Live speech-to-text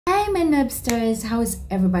my Nubsters, how's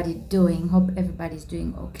everybody doing? Hope everybody's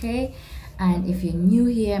doing okay. And if you're new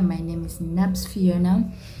here, my name is Nubs Fiona.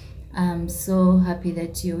 I'm so happy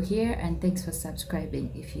that you're here, and thanks for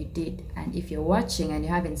subscribing if you did. And if you're watching and you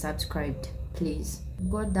haven't subscribed, please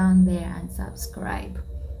go down there and subscribe.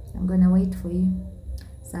 I'm gonna wait for you.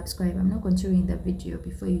 Subscribe. I'm not continuing the video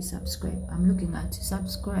before you subscribe. I'm looking at you.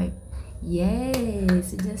 Subscribe.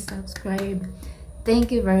 Yes, just subscribe.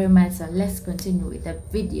 Thank you very much. So let's continue with the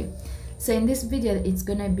video. So in this video, it's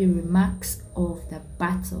gonna be remarks of the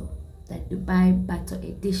battle, the Dubai battle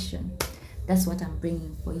edition. That's what I'm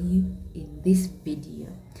bringing for you in this video.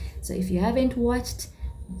 So if you haven't watched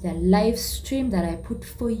the live stream that I put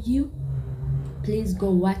for you, please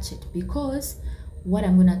go watch it, because what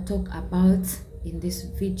I'm gonna talk about in this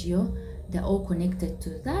video, they're all connected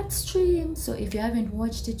to that stream. So if you haven't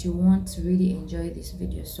watched it, you won't really enjoy this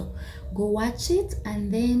video. So go watch it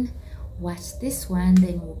and then watch this one,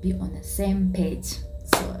 then we'll be on the same page.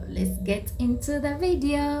 So let's get into the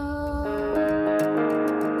video.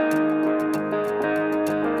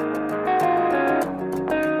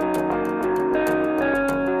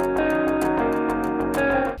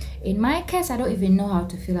 In my case, I don't even know how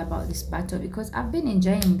to feel about this battle, because I've been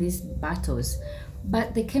enjoying these battles,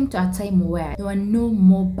 but they came to a time where there were no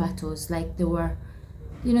more battles. Like they were,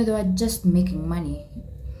 they were just making money.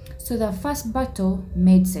 So the first battle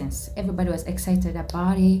made sense. Everybody was excited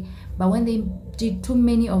about it. But when they did too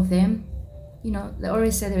many of them, they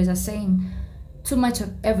always say, there is a saying, too much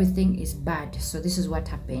of everything is bad. So this is what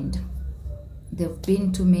happened. There have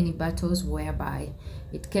been too many battles whereby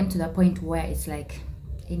it came to the point where it's like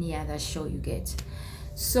any other show you get.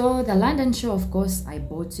 So the London show, of course, I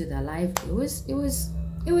bought you the live. It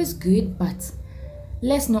was good, but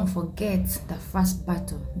let's not forget the first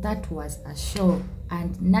battle. That was a show,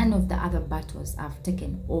 and none of the other battles have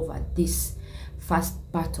taken over this first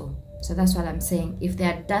battle. So that's what I'm saying. If they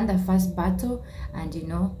had done the first battle and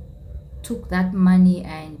took that money,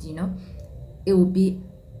 and it would be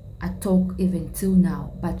a talk even till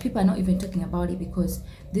now, but people are not even talking about it, because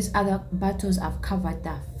these other battles have covered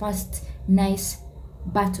the first nice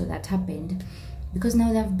battle that happened, because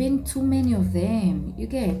now there have been too many of them, you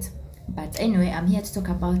get. But anyway, I'm here to talk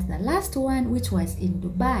about the last one, which was in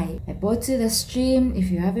Dubai. I bought you the stream. If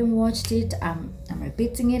you haven't watched it, I'm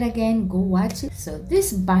repeating it again. Go watch it. So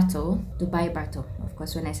this battle, Dubai battle, of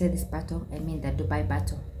course, when I say this battle, I mean the Dubai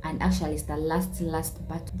battle. And actually, it's the last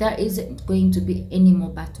battle. There isn't going to be any more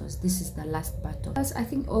battles. This is the last battle. Because I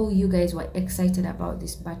think all you guys were excited about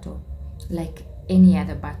this battle, like any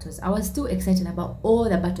other battles. I was still excited about all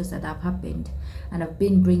the battles that have happened, and I've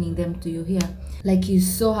been bringing them to you here. Like you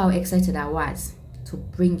saw how excited I was to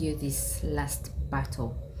bring you this last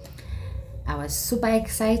battle. I was super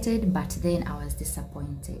excited, but then I was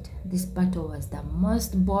disappointed. This battle was the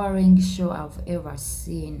most boring show I've ever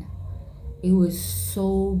seen. It was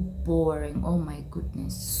so boring. Oh my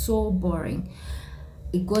goodness, so boring.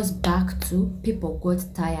 It goes back to people got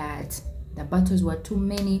tired. The battles were too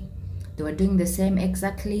many. They were doing the same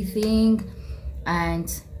exactly thing,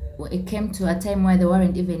 and it came to a time where they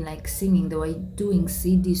weren't even like singing. They were doing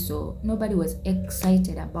CD, so nobody was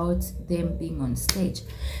excited about them being on stage.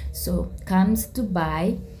 So comes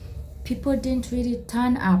Dubai, people didn't really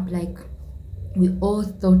turn up like we all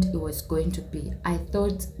thought it was going to be. I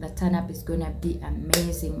thought the turn up is gonna be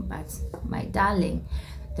amazing, but my darling,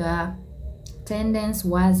 the attendance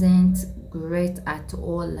wasn't great at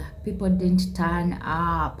all. People didn't turn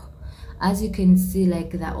up. As you can see,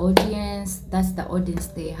 like the audience, that's the audience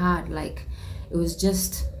they had. Like it was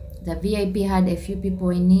just the VIP had a few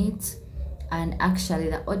people in it, and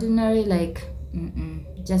actually the ordinary, like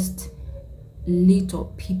just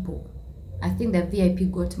little people. I think the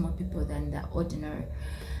VIP got more people than the ordinary.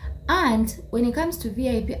 And when it comes to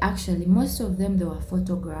VIP, actually most of them, they were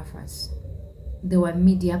photographers, they were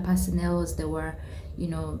media personnel, they were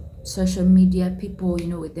social media people,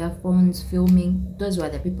 with their phones filming. Those were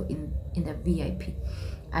the people in the VIP,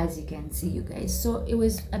 as you can see, you guys. So it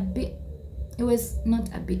was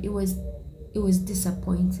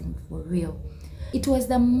disappointing for real. It was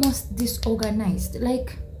the most disorganized.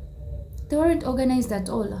 Like they weren't organized at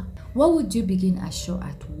all. What would you begin a show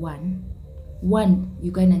at 1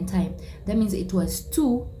 Ugandan time? That means it was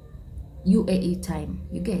 2 UAE time.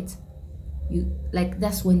 You get, like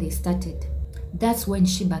that's when they started. That's when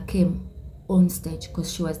Sheebah came on stage,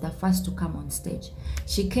 because she was the first to come on stage.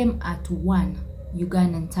 She came at 1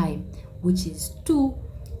 Ugandan time, which is 2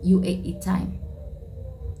 UAE time.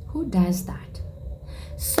 Who does that?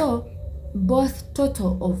 So both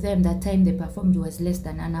total of them, that time they performed was less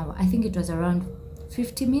than an hour. I think it was around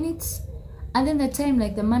 50 minutes And then the time,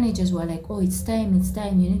 like the managers were like, oh, it's time,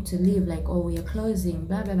 you need to leave, like, oh, we are closing,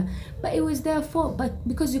 blah blah blah. But it was their fault. But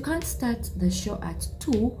because you can't start the show at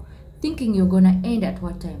 2 thinking you're gonna end at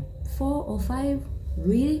what time, 4 or 5,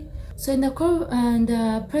 really? So in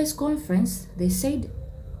the press conference, they said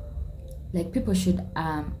like people should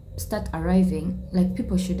start arriving, like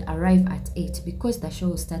people should arrive at 8 because the show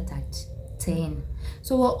will start at 10.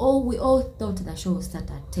 So we all thought the show will start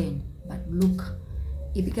at 10, but look,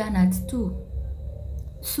 it began at 2.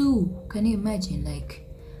 Can you imagine? Like,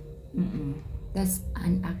 that's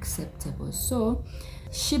unacceptable. So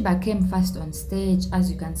Sheebah came first on stage.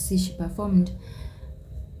 As you can see, she performed,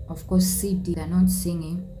 of course, CD. They're not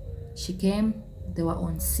singing. She came, they were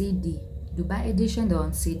on CD. Dubai edition, they were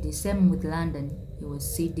on CD. Same with London, it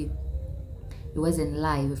was CD. It wasn't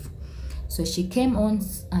live. So she came on,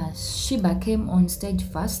 Sheebah came on stage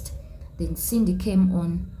first, then Cindy came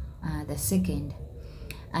on the second.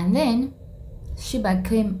 And then Sheebah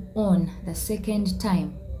came on the second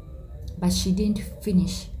time, but she didn't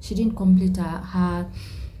finish. She didn't complete her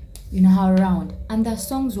round. And the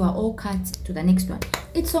songs were all cut to the next one.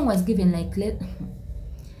 Each song was given like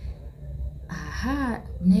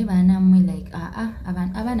never namwe like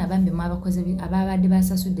abana bambi mwabakoze ababadde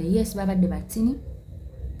basasudde, yes babadde batini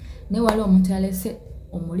ne wali omuntu yalese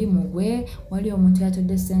omulimu gwe, wali omuntu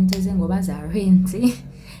yatodde sente ze ngoba za renti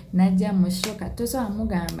najja mu shoka tosobola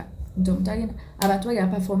mugamba nti omuntu agenda abantu bagenda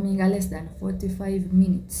performing less than 45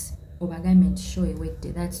 minutes obagambe nti show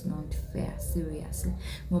ewedde. That's not fair, seriously.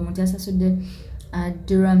 Ng'omuntu yasasudde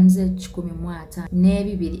dirhams 150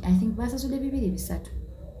 n'ebibiri, I think basasudde 2-3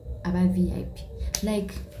 aba VIP.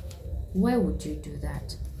 Like, why would you do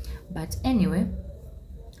that? But anyway,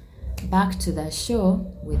 back to the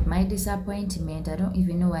show with my disappointment. I don't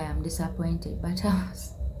even know why I'm disappointed, but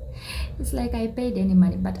it's like I paid any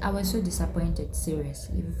money, but I was so disappointed,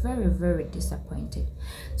 seriously, very, very disappointed.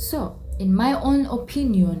 So in my own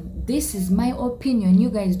opinion, this is my opinion,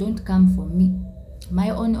 you guys don't come for me,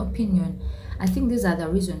 my own opinion, I think these are the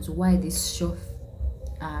reasons why this show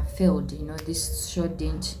failed. This show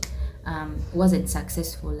wasn't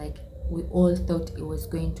successful like we all thought it was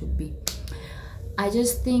going to be. I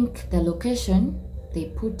just think the location they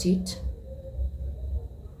put it,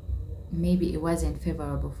 maybe it wasn't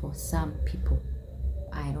favorable for some people.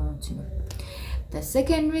 I don't know. The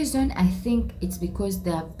second reason, I think it's because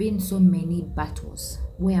there have been so many battles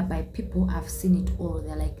whereby people have seen it all.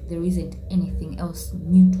 They're like, there isn't anything else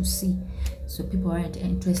new to see, so people aren't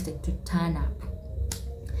interested to turn up.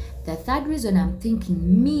 The third reason, I'm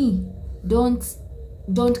thinking, me, don't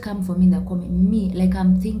come for me in the comment, me, like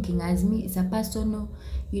I'm thinking as me, it's a personal,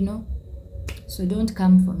 so don't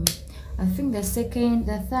come for me. I think the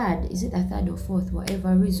third, is it the third or fourth,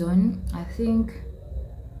 whatever reason, I think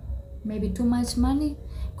maybe too much money.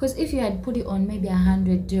 Because if you had put it on maybe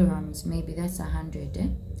 100 dirhams, maybe that's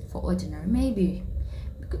 100 for ordinary, maybe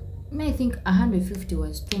I think 150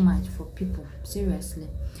 was too much for people, seriously.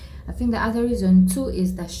 I think the other reason too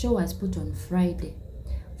is the show was put on Friday.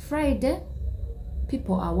 Friday,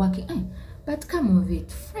 people are working, but come with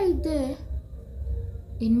it, Friday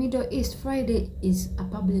in Middle East, Friday is a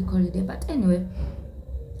public holiday. But anyway,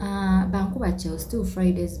 Bankuba still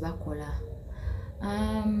Fridays bakola.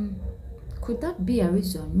 Could that be a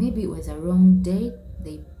reason? Maybe it was a wrong day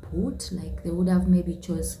they put, like they would have maybe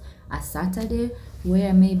chose a Saturday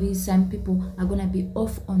where maybe some people are gonna be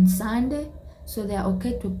off on Sunday, so they're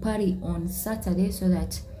okay to party on Saturday so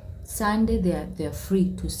that Sunday they're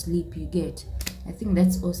free to sleep, you get. I think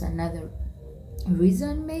that's also another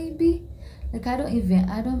reason, maybe. Like I don't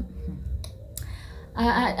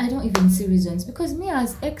even see reasons, because me, I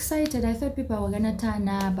was excited. I thought people were gonna turn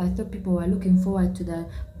up. I thought people were looking forward to the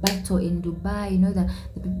battle in Dubai,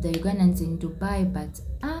 the Ugandans in Dubai, but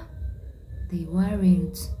they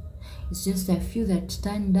weren't. It's just a few that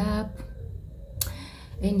turned up.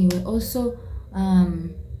 Anyway, also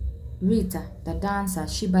Rita, the dancer,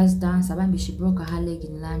 Sheebah's dancer, maybe she broke her leg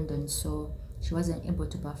in London, so she wasn't able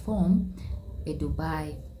to perform in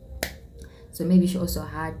Dubai. So maybe she also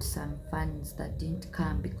had some fans that didn't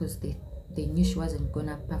come because they knew she wasn't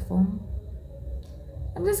gonna perform.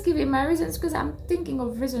 I'm just giving my reasons because I'm thinking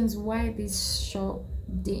of reasons why this show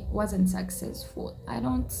wasn't successful. I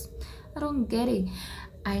don't get it.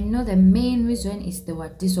 I know the main reason is they were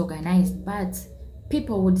disorganized, but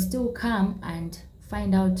people would still come and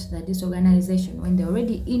find out the disorganization when they're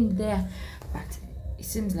already in there. But it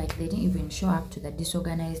seems like they didn't even show up to the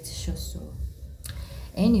disorganized show. So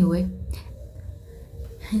anyway,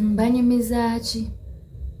 mbanyumizachi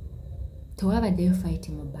tewabaddeyo fight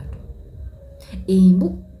mu battle.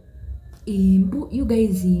 Imbu, you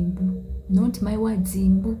guys, imbu, not my words,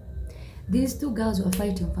 imbu. These two girls were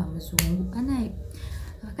fighting for Muzungu. And I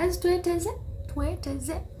guys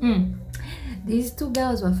these two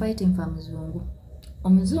girls were fighting for Muzungu.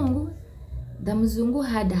 Muzungu, the Muzungu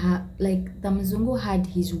had her, like the Muzungu had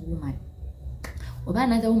his woman. Or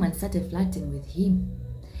another woman started flirting with him.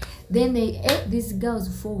 Then these girls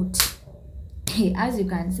fought. As you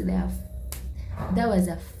can see there was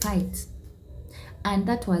a fight. And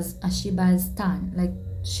that was Sheebah's turn. Like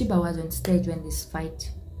Sheebah was on stage when this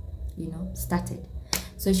fight, started.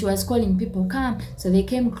 So she was calling people, come. So they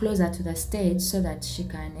came closer to the stage so that she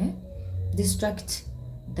can distract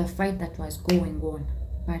the fight that was going on.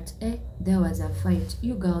 But there was a fight.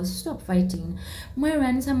 You girls, stop fighting.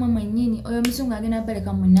 Mweranisa mama nyini oyo muzungu agenda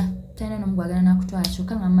baleka muna tena nomugwagana nakutwala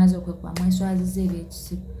kyokka amaze okwekwa mweswazize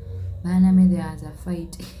ebyekisibu. Bana me there was a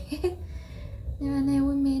fight.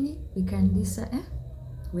 Women, we can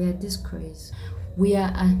we are disgraced. We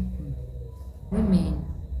are women.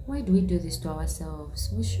 Why do we do this to ourselves?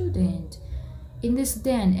 We shouldn't. In this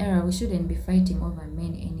day and era, we shouldn't be fighting over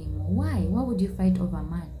men anymore. Why? Why would you fight over a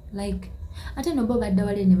man? Like, I don't know about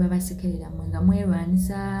dawale ne babasekerera mwenga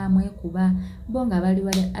mwerwanisa mwekuba bonga bali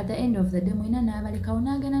wale at the end of the day mwina na bali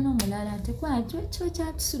kaunagana no mulala tekwa cho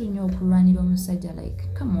cha tsulinyo okulwanira omusajja, like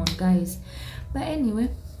come on guys. But anyway,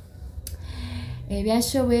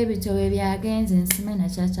 ebyashowe bitowe byagenze nsimena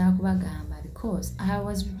chacha kubagamba, because I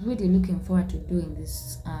was really looking forward to doing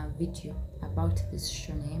this video about this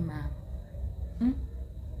Shonema.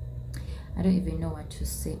 I don't even know what to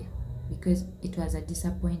say, because it was a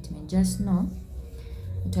disappointment. Just know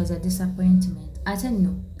it was a disappointment. I don't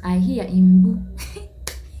know. I hear imbu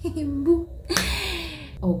imbu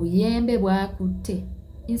obuyembe bwakute.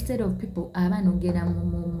 Instead of people abanogera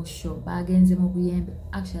mu show bagenze mu buyembe.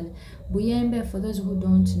 Actually buyembe, for those who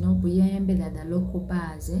don't know, buyembe, they're the local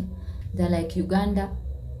bars. They're like Uganda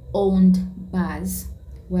owned bars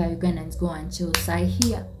where Ugandans go and chill. So I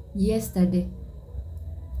hear yesterday,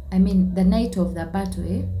 I mean the night of the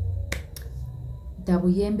battle, the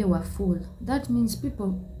buyembe were full. That means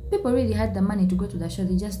people really had the money to go to the show.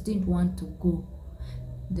 They just didn't want to go.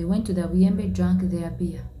 They went to the buyembe, drank their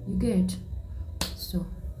beer. You get? So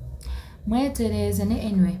mwetereza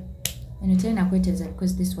anyway, tena kwetereza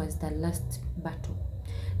because this was the last battle.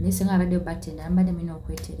 Nisenga abadde battle nambadde mina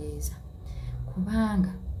okwetereza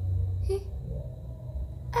kubanga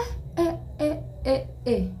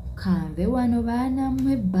kanve wano baana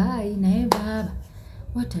mwe bye naye baba,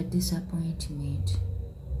 what a disappointment.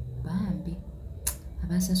 Bambi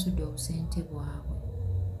abasasudde obusente bwabwe.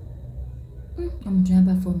 Omuntu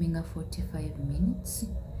yaperforminga 45 minutes.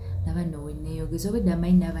 Naba no weneeyogeza obwedda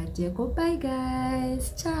amayi nabajjeko. Bye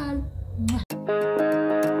guys, ciao.